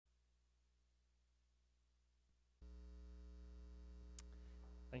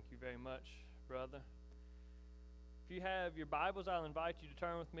Thank you very much, brother. If you have your Bibles, I'll invite you to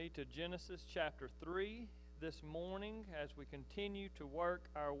turn with me to Genesis chapter 3 this morning as we continue to work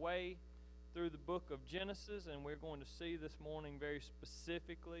our way through the book of Genesis, and we're going to see this morning very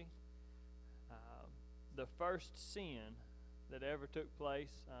specifically the first sin that ever took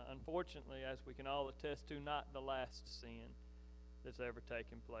place. Unfortunately, as we can all attest to, not the last sin that's ever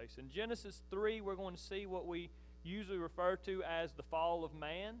taken place. In Genesis 3, we're going to see what we usually refer to as the fall of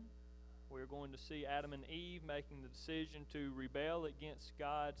man. We're going to see Adam and Eve making the decision to rebel against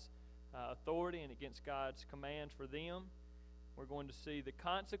God's authority and against God's commands for them. We're going to see the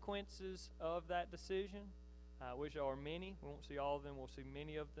consequences of that decision, which are many. We won't see all of them. We'll see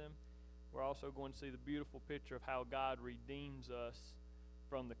many of them. We're also going to see the beautiful picture of how God redeems us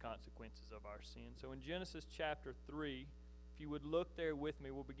from the consequences of our sin. So in Genesis chapter 3, if you would look there with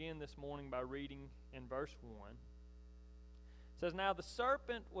me, we'll begin this morning by reading in verse 1. It says, "Now the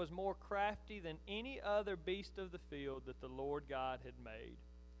serpent was more crafty than any other beast of the field that the Lord God had made.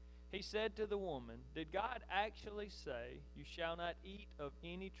 He said to the woman, 'Did God actually say, you shall not eat of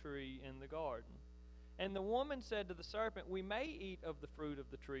any tree in the garden?' And the woman said to the serpent, 'We may eat of the fruit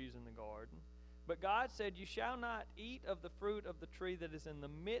of the trees in the garden. But God said, You shall not eat of the fruit of the tree that is in the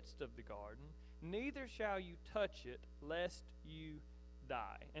midst of the garden, neither shall you touch it, lest you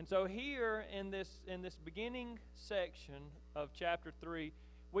die.'" And so here in this beginning section of chapter 3,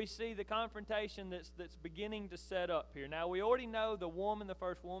 we see the confrontation that's beginning to set up here. Now, we already know the woman, the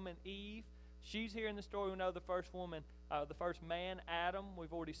first woman, Eve. She's here in the story. We know the first woman, the first man, Adam.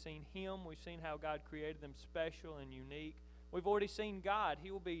 We've already seen him. We've seen how God created them special and unique. We've already seen God.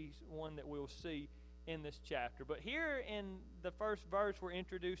 He will be one that we'll see in this chapter. But here in the first verse, we're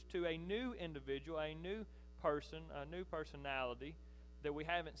introduced to a new individual, a new person, a new personality that we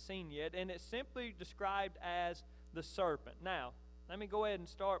haven't seen yet. And it's simply described as the serpent. Now, let me go ahead and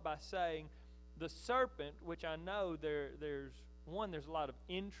start by saying the serpent, which I know there's a lot of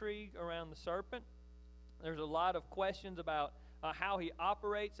intrigue around the serpent. There's a lot of questions about how he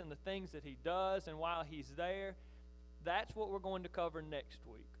operates and the things that he does and while he's there. That's what we're going to cover next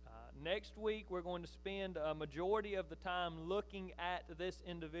week. Next week, we're going to spend a majority of the time looking at this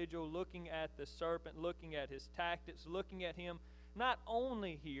individual, looking at the serpent, looking at his tactics, looking at him not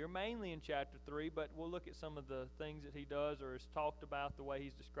only here, mainly in chapter 3, but we'll look at some of the things that he does or is talked about, the way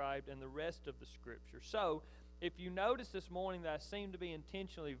he's described, and the rest of the Scripture. So, if you notice this morning that I seem to be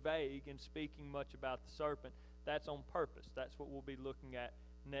intentionally vague in speaking much about the serpent, that's on purpose. That's what we'll be looking at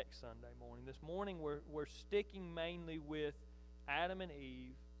next Sunday morning. This morning, we're sticking mainly with Adam and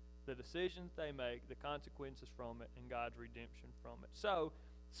Eve, the decisions they make, the consequences from it, and God's redemption from it. So,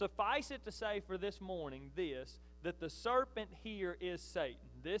 suffice it to say for this morning that the serpent here is Satan.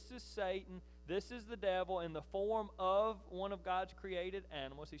 This is Satan. This is the devil in the form of one of God's created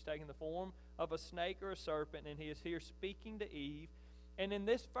animals. He's taking the form of a snake or a serpent, and he is here speaking to Eve. And in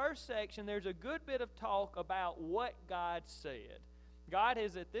this first section, there's a good bit of talk about what God said. God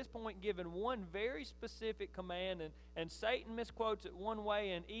has at this point given one very specific command, and Satan misquotes it one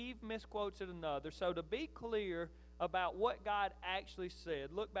way, and Eve misquotes it another. So to be clear about what God actually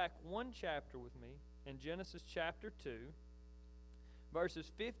said, look back one chapter with me in Genesis chapter 2, verses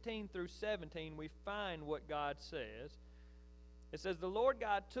 15 through 17, we find what God says. It says, "The Lord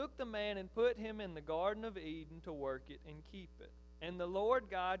God took the man and put him in the Garden of Eden to work it and keep it. And the Lord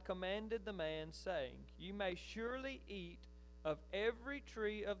God commanded the man, saying, You may surely eat of every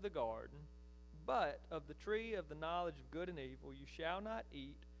tree of the garden, but of the tree of the knowledge of good and evil you shall not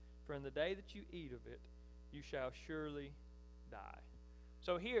eat, for in the day that you eat of it, you shall surely die."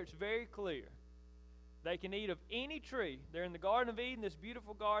 So here it's very clear. They can eat of any tree. They're in the Garden of Eden, this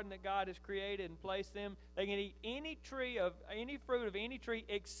beautiful garden that God has created and placed them. They can eat any fruit of any tree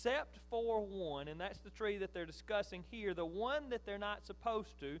except for one, and that's the tree that they're discussing here, the one that they're not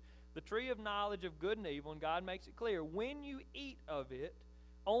supposed to, the tree of knowledge of good and evil. And God makes it clear, when you eat of it,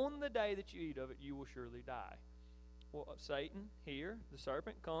 on the day that you eat of it, you will surely die. Well, Satan here, the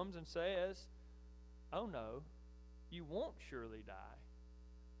serpent, comes and says, oh no, you won't surely die.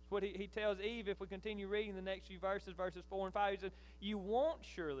 What he tells Eve, if we continue reading the next few verses 4 and 5, he says, you won't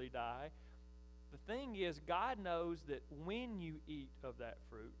surely die. The thing is, God knows that when you eat of that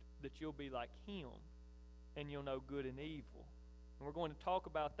fruit, that you'll be like him, and you'll know good and evil. And we're going to talk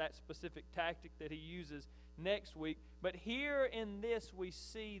about that specific tactic that he uses next week. But here in this, we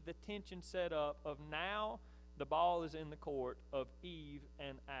see the tension set up of now the ball is in the court of Eve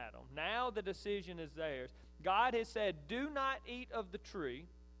and Adam. Now the decision is theirs. God has said, do not eat of the tree.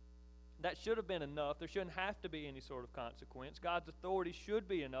 That should have been enough. There shouldn't have to be any sort of consequence. God's authority should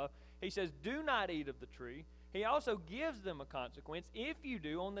be enough. He says, do not eat of the tree. He also gives them a consequence. If you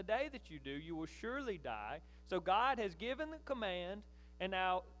do, on the day that you do, you will surely die. So God has given the command, and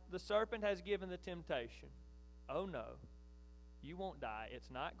now the serpent has given the temptation. Oh no, you won't die.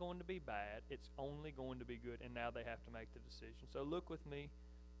 It's not going to be bad. It's only going to be good. And now they have to make the decision. So look with me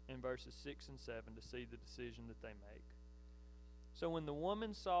in verses 6 and 7 to see the decision that they make. So when the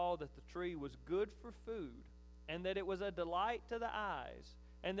woman saw that the tree was good for food, and that it was a delight to the eyes,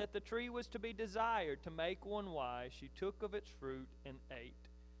 and that the tree was to be desired to make one wise, she took of its fruit and ate.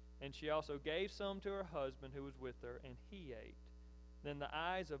 And she also gave some to her husband who was with her, and he ate. Then the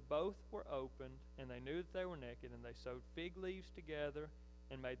eyes of both were opened, and they knew that they were naked, and they sewed fig leaves together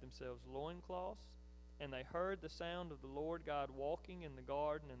and made themselves loincloths. And they heard the sound of the Lord God walking in the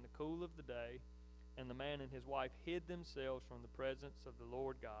garden in the cool of the day. And the man and his wife hid themselves from the presence of the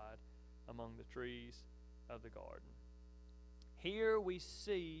Lord God among the trees of the garden. Here we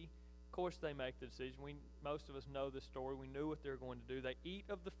see, of course they make the decision. Most of us know the story. We knew what they're going to do. They eat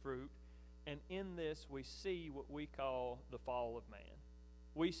of the fruit. And in this we see what we call the fall of man.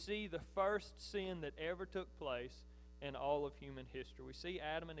 We see the first sin that ever took place in all of human history. We see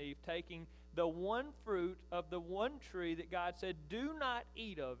Adam and Eve taking the one fruit of the one tree that God said, do not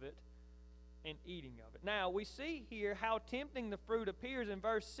eat of it, and eating of it. Now, we see here how tempting the fruit appears. In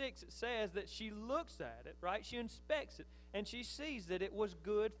verse 6, it says that she looks at it, right? She inspects it, and she sees that it was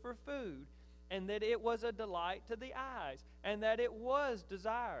good for food, and that it was a delight to the eyes, and that it was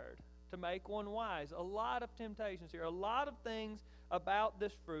desired to make one wise. A lot of temptations here, a lot of things about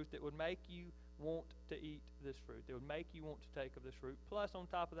this fruit that would make you want to eat this fruit, that would make you want to take of this fruit. Plus, on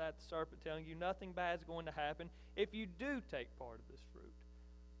top of that, the serpent telling you nothing bad is going to happen if you do take part of this fruit.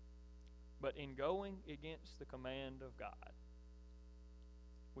 But in going against the command of God,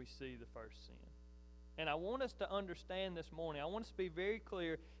 we see the first sin. And I want us to understand this morning, I want us to be very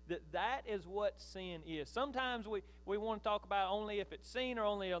clear that that is what sin is. Sometimes we want to talk about only if it's sin, or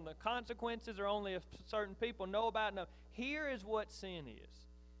only on the consequences, or only if certain people know about it. No, here is what sin is.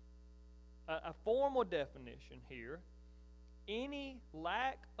 A formal definition here: any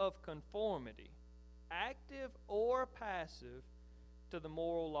lack of conformity, active or passive, to the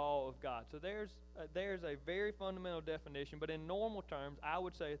moral law of God. So there's a very fundamental definition, but in normal terms, I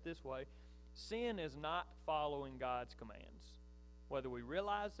would say it this way: sin is not following God's commands. Whether we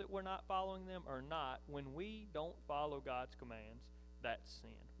realize that we're not following them or not, when we don't follow God's commands, that's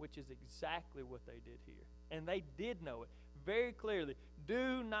sin, which is exactly what they did here. And they did know it very clearly.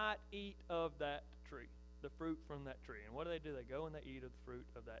 Do not eat of that tree, the fruit from that tree. And what do? They go and they eat of the fruit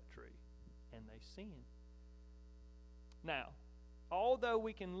of that tree, and they sin. Now, although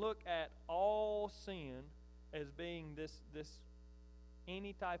we can look at all sin as being this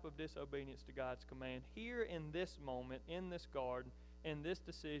any type of disobedience to God's command, here in this moment, in this garden, in this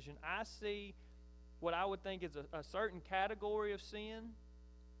decision, I see what I would think is a certain category of sin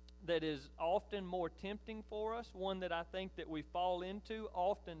that is often more tempting for us, one that I think that we fall into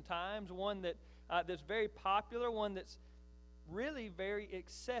oftentimes, one that's very popular, one that's really very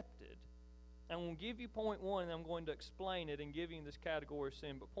accepted. I'm going to give you point one, and I'm going to explain it and give you this category of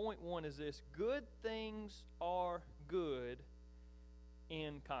sin. But point one is this: good things are good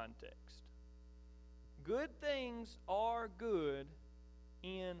in context. Good things are good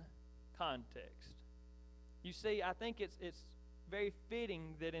in context. You see, I think it's very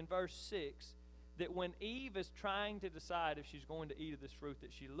fitting that in verse 6, that when Eve is trying to decide if she's going to eat of this fruit,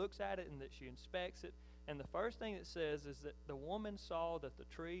 that she looks at it and that she inspects it. And the first thing it says is that the woman saw that the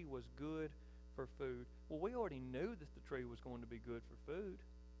tree was good for food. Well, we already knew that the tree was going to be good for food,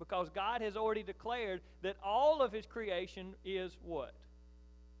 because God has already declared that all of His creation is what?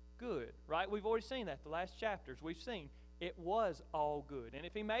 Good, right? We've already seen that. The last chapters we've seen it was all good. And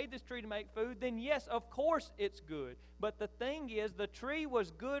if He made this tree to make food, then yes, of course it's good. But the thing is, the tree was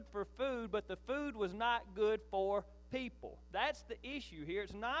good for food, but the food was not good for people. That's the issue here.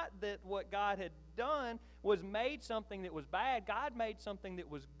 It's not that what God had done was made something that was bad. God made something that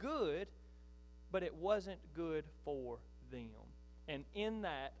was good, but it wasn't good for them. And in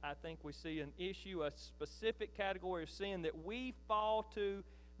that, I think we see an issue, a specific category of sin that we fall to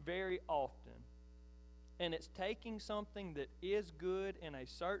very often. And it's taking something that is good in a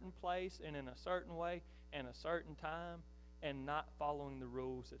certain place and in a certain way and a certain time, and not following the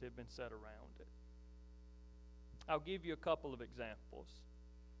rules that have been set around it. I'll give you a couple of examples.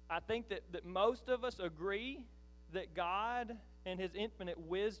 I think that most of us agree that God, in His infinite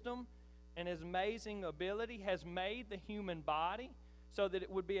wisdom and His amazing ability, has made the human body so that it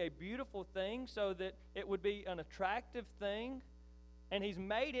would be a beautiful thing, so that it would be an attractive thing. And He's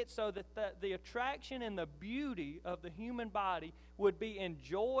made it so that the attraction and the beauty of the human body would be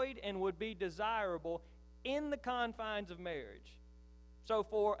enjoyed and would be desirable in the confines of marriage. So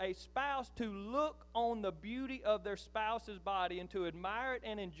for a spouse to look on the beauty of their spouse's body and to admire it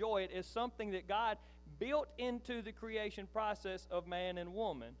and enjoy it is something that God built into the creation process of man and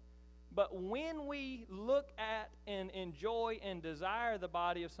woman. But when we look at and enjoy and desire the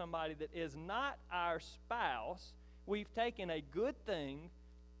body of somebody that is not our spouse, we've taken a good thing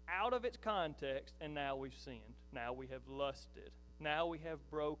out of its context, and now we've sinned. Now we have lusted. Now we have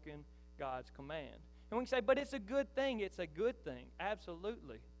broken God's command. And we can say, but it's a good thing. It's a good thing.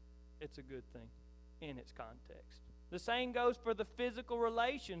 Absolutely, it's a good thing in its context. The same goes for the physical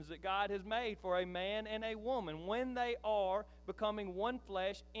relations that God has made for a man and a woman when they are becoming one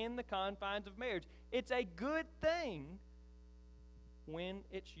flesh in the confines of marriage. It's a good thing when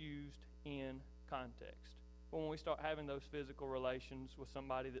it's used in context. When we start having those physical relations with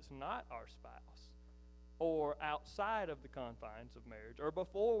somebody that's not our spouse, or outside of the confines of marriage, or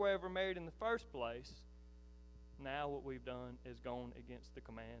before we're ever married in the first place, now what we've done is gone against the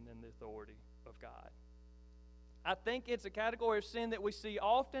command and the authority of God. I think it's a category of sin that we see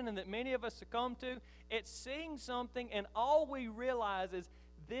often and that many of us succumb to. It's seeing something and all we realize is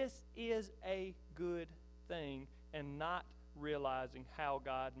this is a good thing, and not realizing how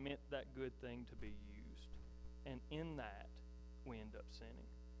God meant that good thing to be used. And in that, we end up sinning.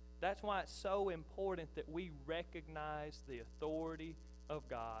 That's why it's so important that we recognize the authority of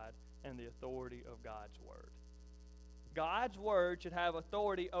God and the authority of God's Word. God's Word should have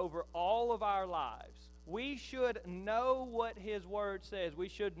authority over all of our lives. We should know what His Word says. We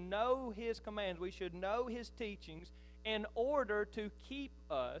should know His commands. We should know His teachings in order to keep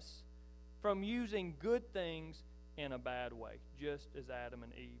us from using good things in a bad way, just as Adam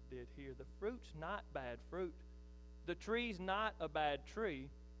and Eve did here. The fruit's not bad fruit. The tree's not a bad tree.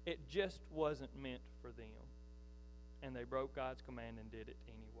 It just wasn't meant for them. And they broke God's command and did it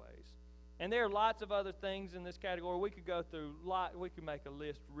anyways. And there are lots of other things in this category. We could go through, we could make a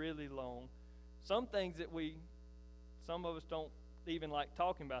list really long. Some things that some of us don't even like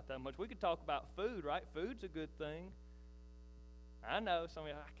talking about that much. We could talk about food, right? Food's a good thing. I know some of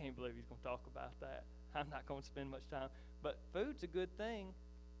you, I can't believe he's going to talk about that. I'm not going to spend much time. But food's a good thing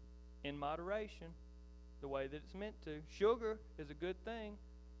in moderation, the way that it's meant to. Sugar is a good thing.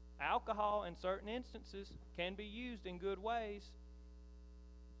 Alcohol, in certain instances, can be used in good ways,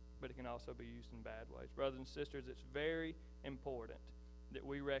 but it can also be used in bad ways. Brothers and sisters, it's very important that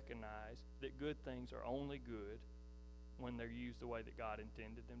we recognize that good things are only good when they're used the way that God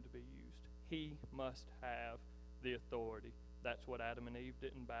intended them to be used. He must have the authority. That's what Adam and Eve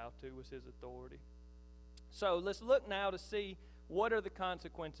didn't bow to, was His authority. So let's look now to see what are the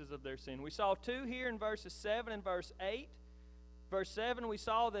consequences of their sin. We saw two here in verses 7 and verse 8. Verse 7, we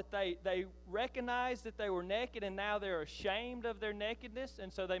saw that they recognized that they were naked, and now they're ashamed of their nakedness,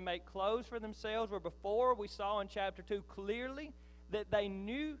 and so they make clothes for themselves, where before we saw in chapter 2 clearly that they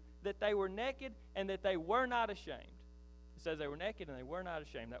knew that they were naked and that they were not ashamed. It says they were naked and they were not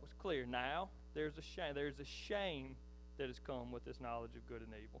ashamed. That was clear. Now there's a shame. There's a shame that has come with this knowledge of good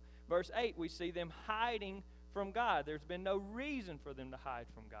and evil. Verse 8, we see them hiding from God. There's been no reason for them to hide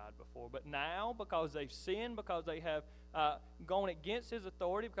from God before. But now, because they've sinned, because they have gone against His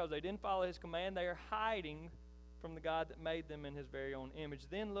authority, because they didn't follow His command, they are hiding from the God that made them in His very own image.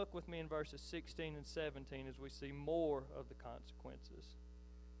 Then look with me in verses 16 and 17 as we see more of the consequences.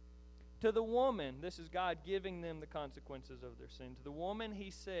 To the woman, this is God giving them the consequences of their sin. To the woman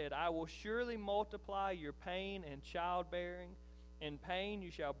He said, I will surely multiply your pain and childbearing. In pain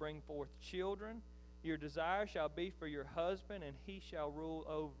you shall bring forth children. Your desire shall be for your husband, and he shall rule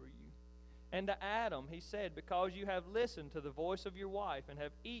over you. And to Adam He said, because you have listened to the voice of your wife, and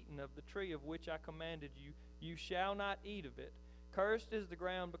have eaten of the tree of which I commanded you, you shall not eat of it. Cursed is the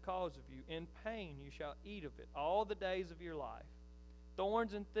ground because of you. In pain you shall eat of it all the days of your life.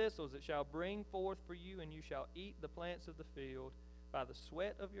 Thorns and thistles it shall bring forth for you, and you shall eat the plants of the field by the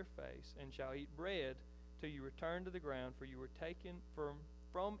sweat of your face, and shall eat bread till you return to the ground, for you were taken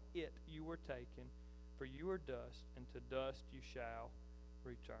from it you were taken. For you are dust, and to dust you shall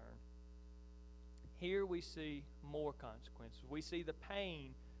return. Here we see more consequences. We see the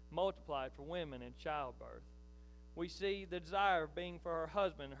pain multiplied for women in childbirth. We see the desire of being for her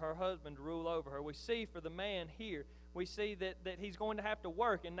husband to rule over her. We see for the man here, we see that he's going to have to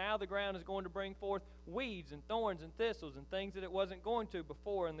work, and now the ground is going to bring forth weeds and thorns and thistles and things that it wasn't going to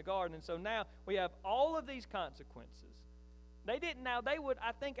before in the garden. And so now we have all of these consequences. I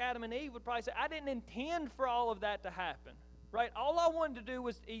think Adam and Eve would probably say, I didn't intend for all of that to happen, right? All I wanted to do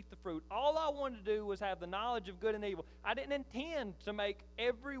was eat the fruit. All I wanted to do was have the knowledge of good and evil. I didn't intend to make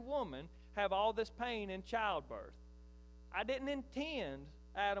every woman have all this pain in childbirth. I didn't intend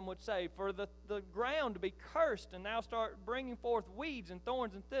Adam would say, for the ground to be cursed and now start bringing forth weeds and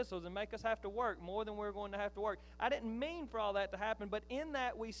thorns and thistles and make us have to work more than we're going to have to work. I didn't mean for all that to happen, but in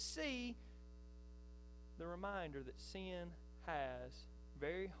that we see the reminder that sin has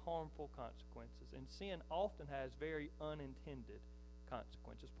very harmful consequences, and sin often has very unintended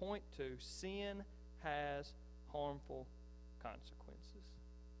consequences. Point 2, sin has harmful consequences.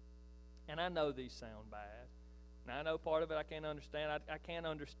 And I know these sound bad. Now, I know part of it I can't understand. I can't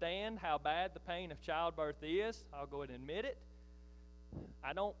understand how bad the pain of childbirth is. I'll go ahead and admit it.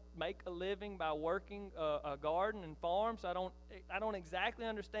 I don't make a living by working a garden and farm, so I don't exactly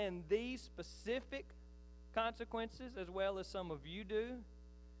understand these specific consequences as well as some of you do.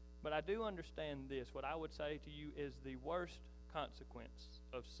 But I do understand this. What I would say to you is the worst consequence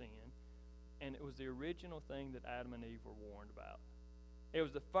of sin, and it was the original thing that Adam and Eve were warned about. It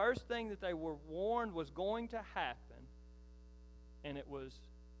was the first thing that they were warned was going to happen, and it was,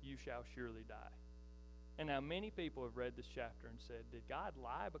 you shall surely die. And now many people have read this chapter and said, did God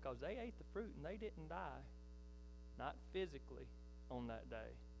lie because they ate the fruit and they didn't die? Not physically on that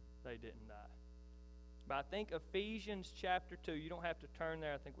day. They didn't die. But I think Ephesians chapter 2, you don't have to turn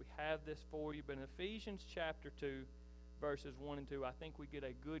there. I think we have this for you. But in Ephesians chapter 2, verses 1 and 2, I think we get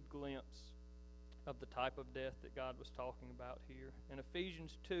a good glimpse of the type of death that God was talking about here. In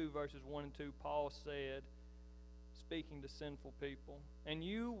Ephesians 2, verses 1 and 2, Paul said, speaking to sinful people, and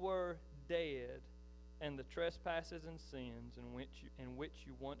you were dead in the trespasses and sins in which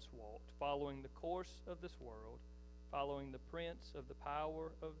you once walked, following the course of this world, following the prince of the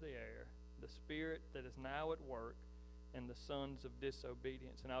power of the air, the spirit that is now at work, and the sons of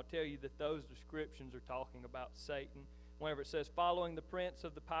disobedience. And I'll tell you that those descriptions are talking about Satan. Whenever it says following the prince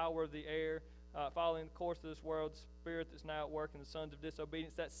of the power of the air, following the course of this world, the spirit that's now at work in the sons of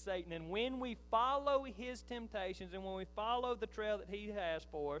disobedience, that's Satan. And when we follow his temptations and when we follow the trail that he has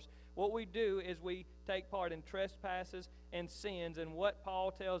for us, what we do is we take part in trespasses and sins. And what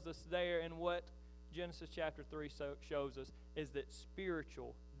Paul tells us there and what Genesis chapter 3 shows us is that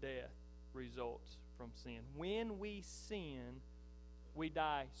spiritual death results from sin. When we sin, we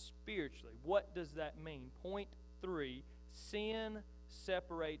die spiritually. What does that mean? Point 3, sin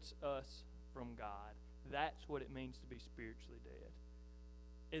separates us from God. That's what it means to be spiritually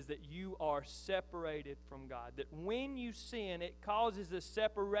dead. Is that you are separated from God. That when you sin, it causes a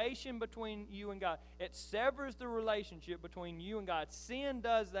separation between you and God. It severs the relationship between you and God. Sin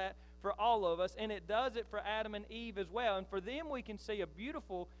does that for all of us, and it does it for Adam and Eve as well. And for them, we can see a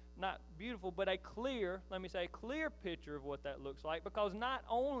beautiful, not beautiful, but a clear picture of what that looks like. Because not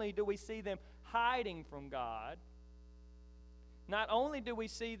only do we see them hiding from God, not only do we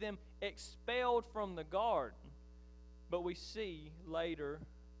see them expelled from the garden, but we see later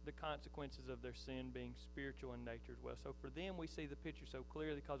the consequences of their sin being spiritual in nature as well. So for them, we see the picture so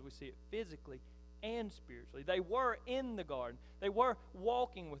clearly because we see it physically and spiritually. They were in the garden. They were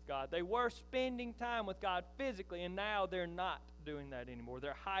walking with God. They were spending time with God physically, and now they're not doing that anymore.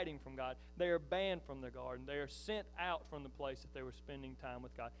 They're hiding from God. They are banned from the garden. They are sent out from the place that they were spending time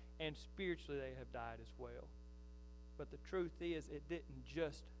with God, and spiritually they have died as well. But the truth is, it didn't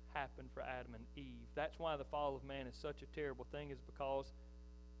just happen for Adam and Eve. That's why the fall of man is such a terrible thing, is because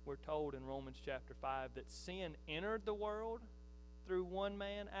we're told in Romans chapter 5 that sin entered the world through one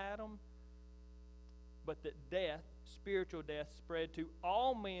man, Adam, but that death, spiritual death, spread to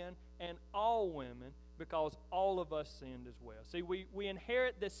all men and all women because all of us sinned as well. See, we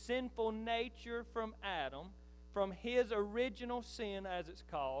inherit the sinful nature from Adam, from his original sin, as it's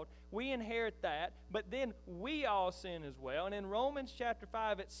called. We inherit that, but then we all sin as well. And in Romans chapter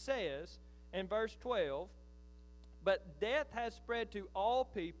 5 it says, in verse 12, but death has spread to all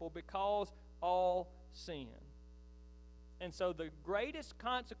people because all sin. And so the greatest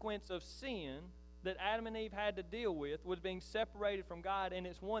consequence of sin that Adam and Eve had to deal with was being separated from God, and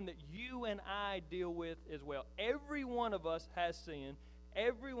it's one that you and I deal with as well. Every one of us has sinned.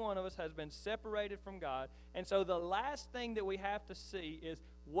 Every one of us has been separated from God. And so the last thing that we have to see is,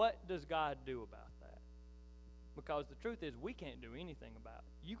 what does God do about that? Because the truth is, we can't do anything about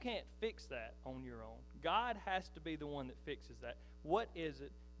it. You can't fix that on your own. God has to be the one that fixes that. What is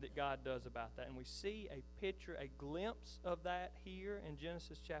it that God does about that? And we see a picture, a glimpse of that here in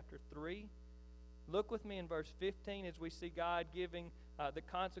Genesis chapter 3. Look with me in verse 15 as we see God giving the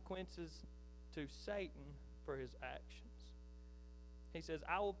consequences to Satan for his actions. He says,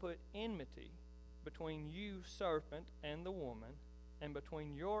 I will put enmity between you, serpent, and the woman, and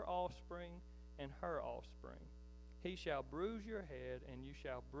between your offspring and her offspring. He shall bruise your head, and you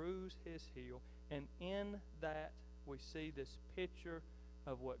shall bruise his heel. And in that, we see this picture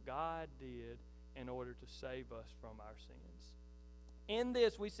of what God did in order to save us from our sins. In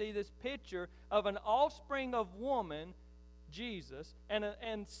this, we see this picture of an offspring of woman, Jesus,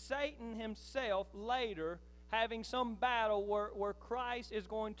 and Satan himself later having some battle where Christ is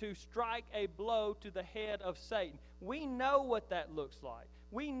going to strike a blow to the head of Satan. We know what that looks like.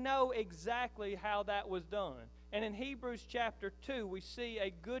 We know exactly how that was done. And in Hebrews chapter 2, we see a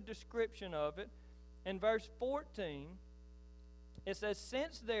good description of it. In verse 14, it says,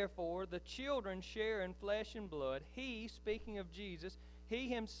 "Since therefore the children share in flesh and blood, he," speaking of Jesus, "he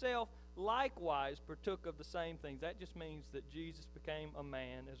himself likewise partook of the same things." That just means that Jesus became a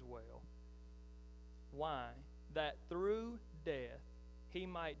man as well. Why? That through death he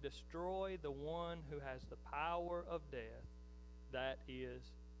might destroy the one who has the power of death, that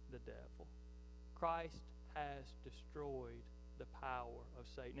is the devil. Christ has destroyed the power of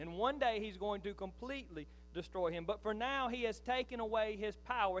Satan. And one day he's going to completely destroy him. But for now, he has taken away his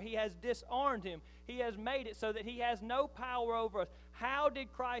power. He has disarmed him. He has made it so that he has no power over us. How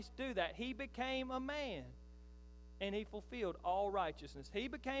did Christ do that? He became a man, and he fulfilled all righteousness. He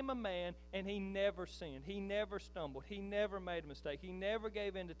became a man, and he never sinned. He never stumbled. He never made a mistake. He never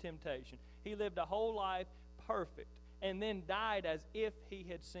gave in to temptation. He lived a whole life perfect, and then died as if he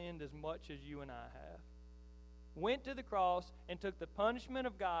had sinned as much as you and I have. Went to the cross and took the punishment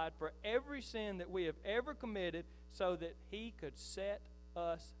of God for every sin that we have ever committed so that he could set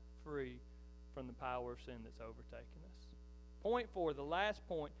us free from the power of sin that's overtaken us. Point 4, the last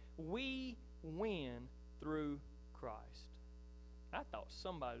point, we win through Christ. I thought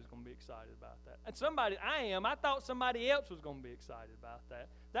somebody was going to be excited about that. And I thought somebody else was going to be excited about that.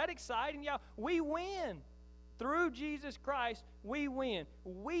 Is that exciting, y'all? We win. Through Jesus Christ, we win.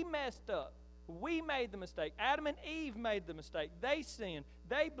 We messed up. We made the mistake. Adam and Eve made the mistake. They sinned.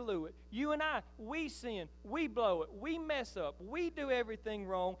 They blew it. You and I, we sin. We blow it. We mess up. We do everything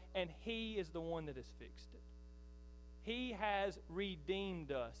wrong, and he is the one that has fixed it. He has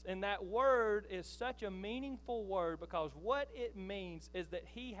redeemed us. And that word is such a meaningful word because what it means is that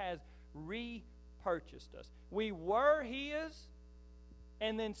he has repurchased us. We were his,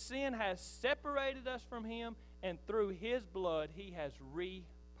 and then sin has separated us from him, and through his blood, he has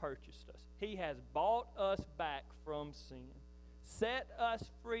repurchased us. He has bought us back from sin, set us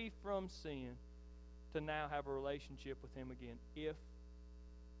free from sin to now have a relationship with him again if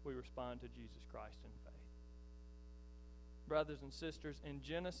we respond to Jesus Christ in faith. Brothers and sisters, in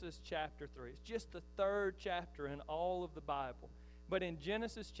Genesis chapter 3, it's just the third chapter in all of the Bible, but in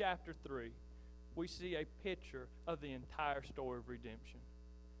Genesis chapter 3, we see a picture of the entire story of redemption.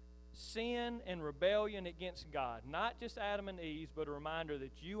 Sin and rebellion against God, not just Adam and Eve, but a reminder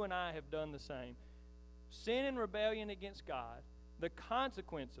that you and I have done the same. Sin and rebellion against God, the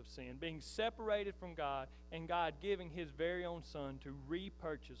consequence of sin, being separated from God, and God giving his very own Son to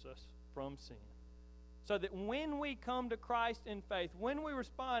repurchase us from sin. So that when we come to Christ in faith, when we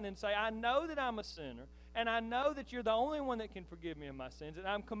respond and say, I know that I'm a sinner, and I know that you're the only one that can forgive me of my sins, and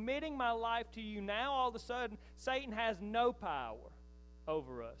I'm committing my life to you now, all of a sudden, Satan has no power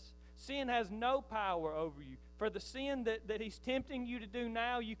over us. Sin has no power over you. For the sin that he's tempting you to do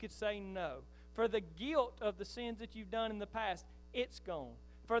now, you could say no. For the guilt of the sins that you've done in the past, it's gone.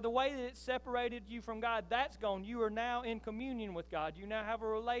 For the way that it separated you from God, that's gone. You are now in communion with God. You now have a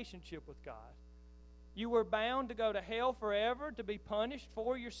relationship with God. You were bound to go to hell forever, to be punished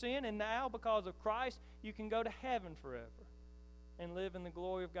for your sin, and now, because of Christ, you can go to heaven forever and live in the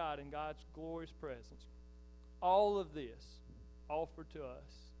glory of God, in God's glorious presence. All of this offered to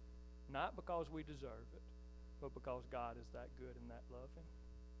us, not because we deserve it, but because God is that good and that loving,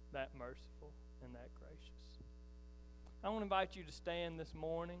 that merciful and that gracious. I want to invite you to stand this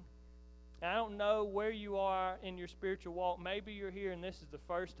morning. I don't know where you are in your spiritual walk. Maybe you're here and this is the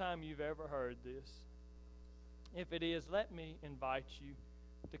first time you've ever heard this. If it is, let me invite you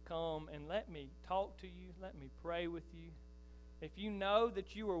to come and let me talk to you. Let me pray with you. If you know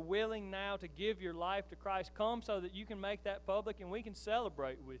that you are willing now to give your life to Christ, come so that you can make that public and we can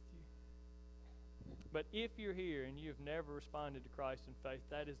celebrate with you. But if you're here and you've never responded to Christ in faith,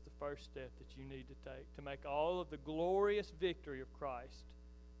 that is the first step that you need to take to make all of the glorious victory of Christ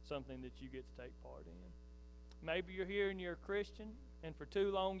something that you get to take part in. Maybe you're here and you're a Christian, and for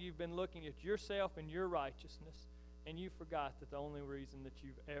too long you've been looking at yourself and your righteousness, and you forgot that the only reason that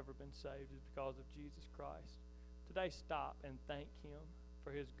you've ever been saved is because of Jesus Christ. Today, stop and thank him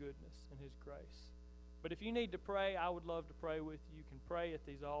for his goodness and his grace. But if you need to pray, I would love to pray with you. You can pray at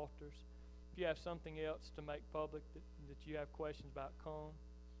these altars. If you have something else to make public that you have questions about, come.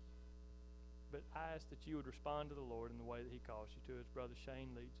 But I ask that you would respond to the Lord in the way that he calls you to, as Brother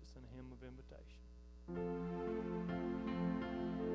Shane leads us in a hymn of invitation.